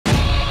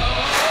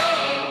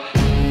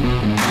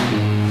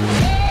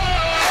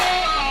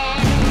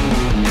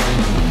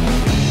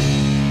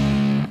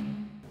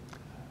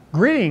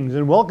Greetings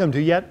and welcome to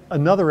yet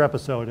another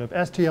episode of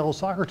STL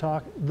Soccer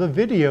Talk, the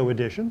video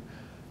edition.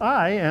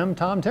 I am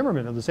Tom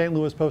Timmermann of the St.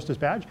 Louis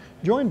Post-Dispatch,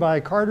 joined by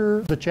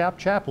Carter the Chap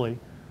Chapley,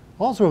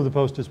 also of the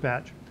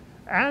Post-Dispatch.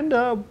 And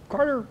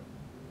Carter,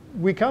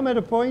 we come at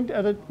a point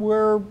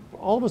where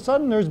all of a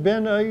sudden there's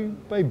been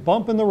a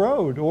bump in the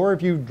road, or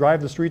if you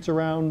drive the streets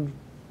around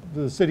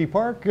the city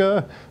park,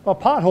 a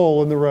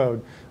pothole in the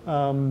road.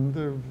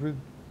 The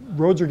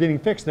roads are getting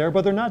fixed there,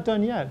 but they're not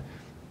done yet.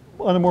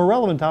 On a more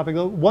relevant topic,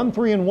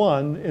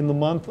 1-3-1 in the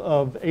month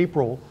of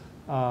April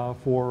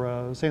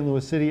for St.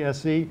 Louis City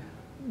SC.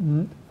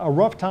 A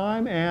rough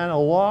time and a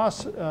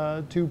loss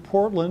to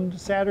Portland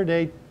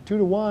Saturday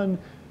 2-1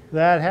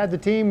 that had the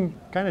team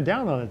kind of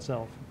down on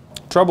itself.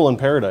 Trouble in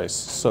paradise,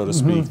 so to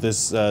speak.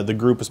 The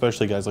group,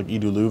 especially guys like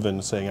Edu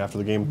Leuven, saying after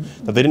the game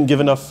that they didn't give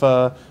enough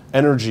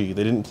energy.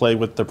 They didn't play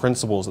with the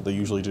principles that they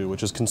usually do,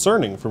 which is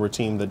concerning for a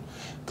team that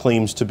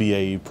claims to be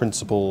a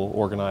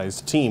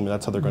principle-organized team.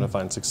 That's how they're going to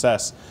find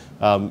success.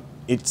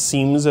 It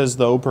seems as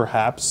though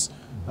perhaps,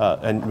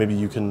 and maybe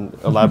you can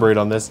elaborate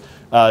on this,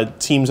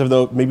 teams have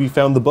though maybe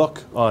found the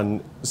book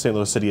on St.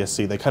 Louis City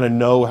SC. They kind of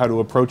know how to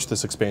approach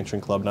this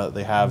expansion club now that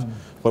they have,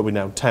 what we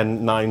now,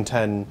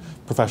 10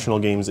 professional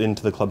games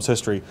into the club's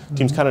history.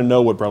 Teams kind of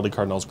know what Bradley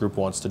Cardinal's group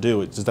wants to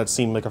do. Does that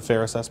seem like a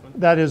fair assessment?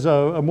 That is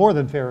a more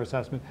than fair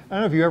assessment. I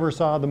don't know if you ever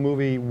saw the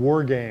movie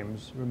War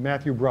Games,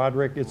 Matthew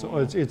Broderick. It's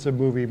a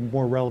movie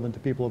more relevant to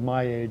people of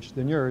my age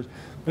than yours.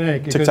 But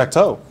anyway,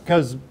 Tic-tac-toe.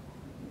 Because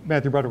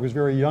Matthew Broderick was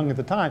very young at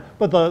the time.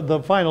 But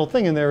the final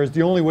thing in there is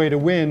the only way to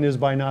win is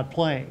by not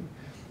playing.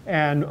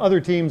 And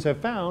other teams have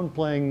found,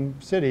 playing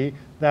City,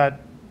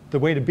 that the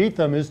way to beat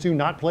them is to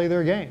not play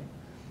their game.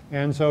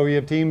 And so you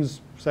have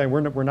teams saying,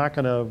 we're not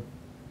going to,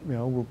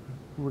 we're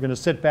going to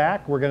sit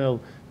back. We're going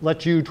to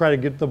let you try to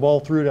get the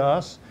ball through to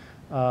us.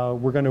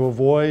 We're going to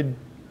avoid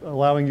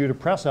allowing you to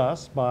press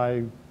us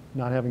by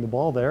not having the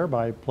ball there,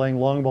 by playing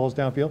long balls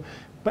downfield,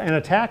 and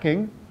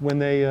attacking when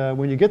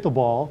you get the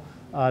ball,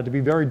 to be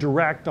very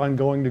direct on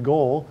going to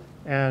goal.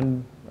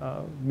 And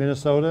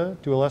Minnesota,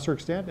 to a lesser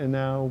extent, and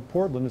now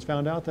Portland has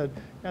found out that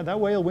that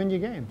way will win you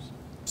games.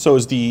 So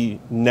is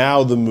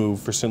now the move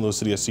for St. Louis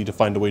City SC to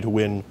find a way to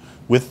win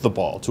with the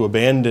ball, to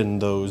abandon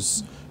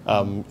those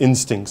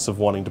instincts of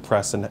wanting to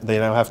press, and they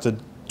now have to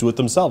do it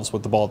themselves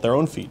with the ball at their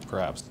own feet,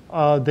 perhaps?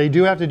 They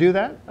do have to do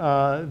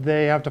that.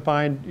 They have to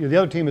find, the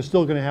other team is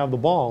still going to have the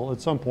ball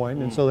at some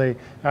point, and so they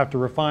have to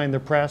refine the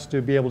press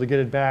to be able to get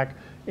it back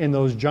in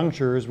those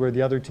junctures where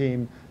the other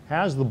team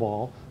has the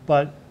ball.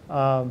 But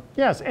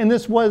yes, and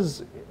this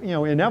was,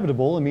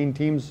 inevitable. I mean,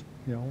 teams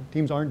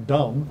aren't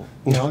dumb.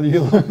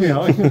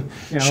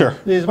 Sure.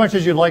 As much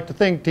as you'd like to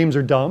think teams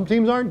are dumb,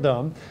 teams aren't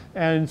dumb.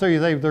 And so you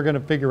think they're going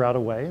to figure out a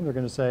way, and they're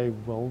going to say,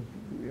 well,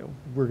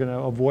 we're going to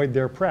avoid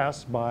their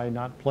press by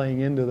not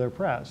playing into their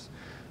press.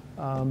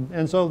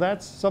 And so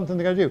that's something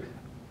they got to do.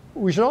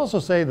 We should also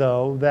say,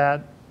 though,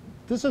 that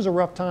this is a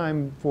rough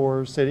time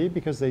for City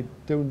because they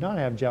do not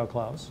have João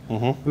Klaus,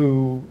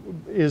 who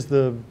is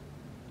one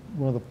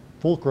of the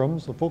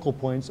fulcrums, the focal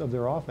points of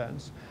their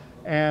offense.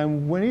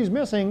 And when he's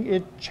missing,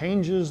 it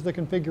changes the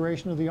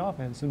configuration of the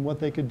offense and what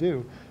they could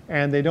do.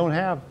 And they don't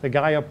have the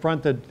guy up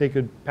front that they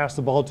could pass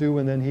the ball to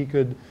and then he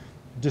could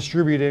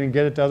distribute it and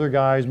get it to other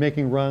guys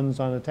making runs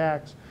on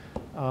attacks.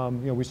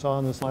 We saw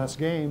in this last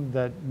game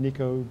that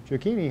Nico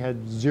Gioacchini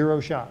had 0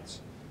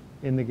 shots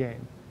in the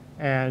game.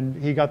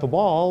 And he got the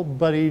ball,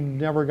 but he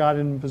never got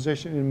in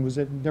position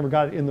and never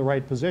got in the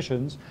right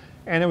positions.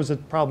 And it was a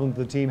problem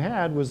the team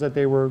had, was that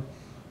they were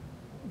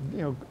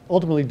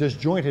ultimately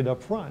disjointed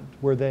up front,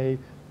 where they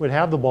would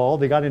have the ball,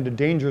 they got into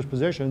dangerous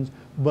positions,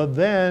 but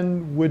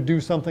then would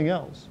do something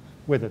else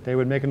with it. They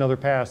would make another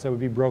pass that would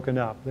be broken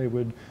up. They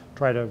would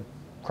try to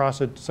cross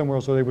it somewhere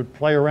else, so they would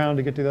play around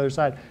to get to the other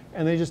side,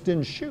 and they just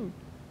didn't shoot.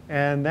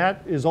 And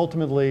that is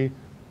ultimately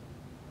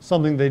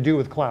something they do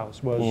with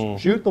Klaus, was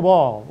shoot the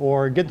ball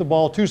or get the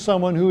ball to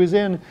someone who is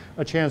in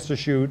a chance to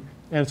shoot,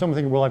 and someone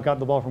thinking, well, I've got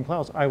the ball from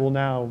Klaus, I will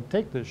now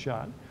take this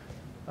shot.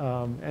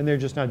 And they're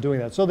just not doing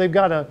that. So they've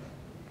got to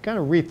kind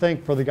of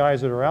rethink for the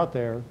guys that are out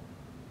there,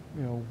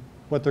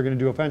 what they're going to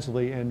do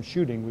offensively, and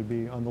shooting would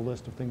be on the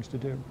list of things to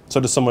do.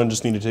 So does someone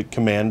just need to take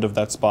command of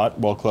that spot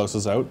while Klaus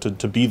is out,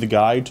 to be the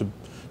guy, to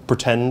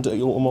pretend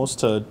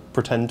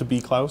to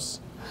be Klaus?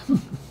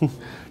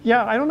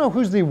 Yeah, I don't know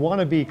who's the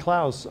wannabe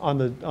Klaus on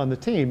the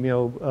team.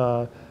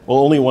 Well,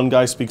 only one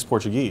guy speaks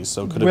Portuguese,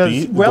 so could it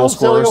be the goal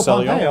scorer,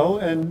 Celio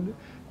Pompeo?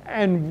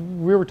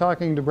 And we were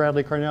talking to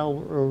Bradley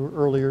Cardinal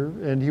earlier,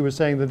 and he was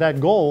saying that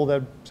goal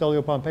that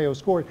Celio Pompeo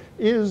scored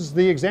is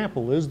the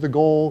example, is the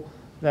goal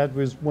that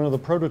was one of the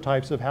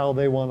prototypes of how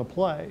they want to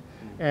play.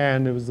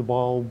 And it was the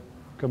ball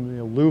coming,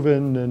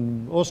 Leuven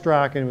and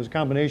Ostrak, and it was a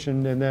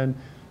combination, and then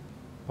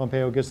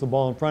Pompeo gets the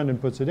ball in front and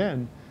puts it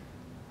in.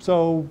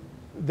 So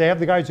they have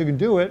the guys who can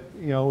do it,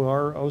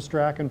 are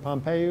Ostrak and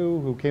Pompeo,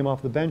 who came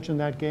off the bench in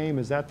that game.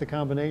 Is that the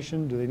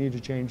combination? Do they need to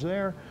change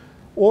there?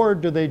 Or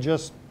do they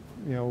just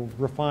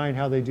refine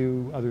how they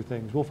do other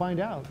things? We'll find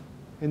out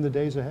in the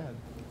days ahead.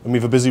 And we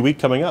have a busy week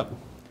coming up.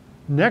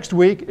 Next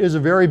week is a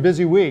very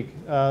busy week.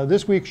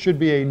 This week should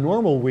be a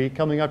normal week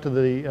coming up to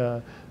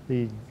the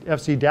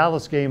FC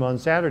Dallas game on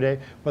Saturday,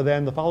 but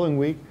then the following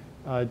week,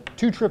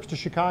 2 trips to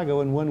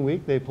Chicago in 1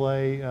 week. They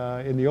play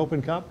in the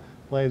Open Cup,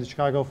 play the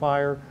Chicago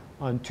Fire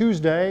on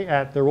Tuesday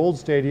at their old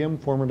stadium,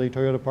 formerly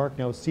Toyota Park,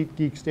 now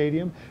SeatGeek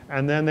Stadium,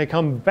 and then they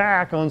come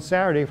back on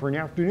Saturday for an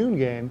afternoon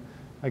game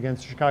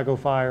against Chicago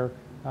Fire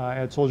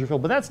at Soldier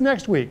Field. But that's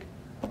next week.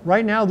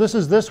 Right now, this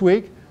is this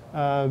week.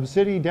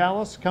 City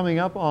Dallas coming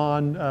up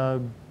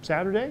on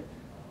Saturday,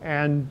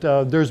 and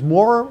there's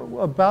more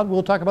about,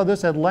 we'll talk about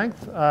this at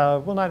length,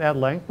 well, not at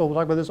length, but we'll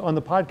talk about this on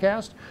the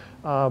podcast,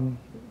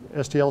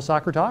 STL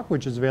Soccer Talk,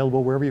 which is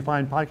available wherever you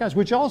find podcasts,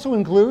 which also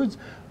includes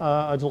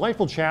a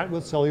delightful chat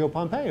with Celio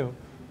Pompeo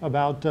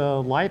about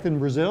life in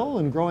Brazil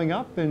and growing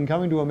up and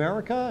coming to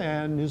America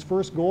and his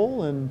first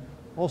goal and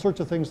all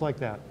sorts of things like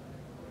that.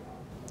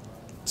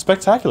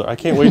 Spectacular! I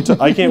can't wait to.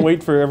 I can't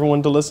wait for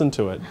everyone to listen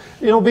to it.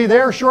 It'll be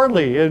there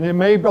shortly, and it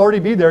may already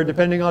be there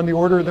depending on the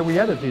order that we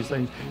edit these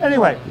things.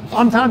 Anyway,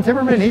 I'm Tom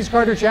Timmerman. He's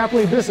Carter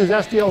Chapley. This is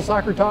STL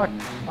Soccer Talk.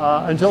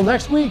 Until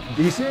next week,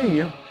 be seeing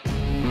you.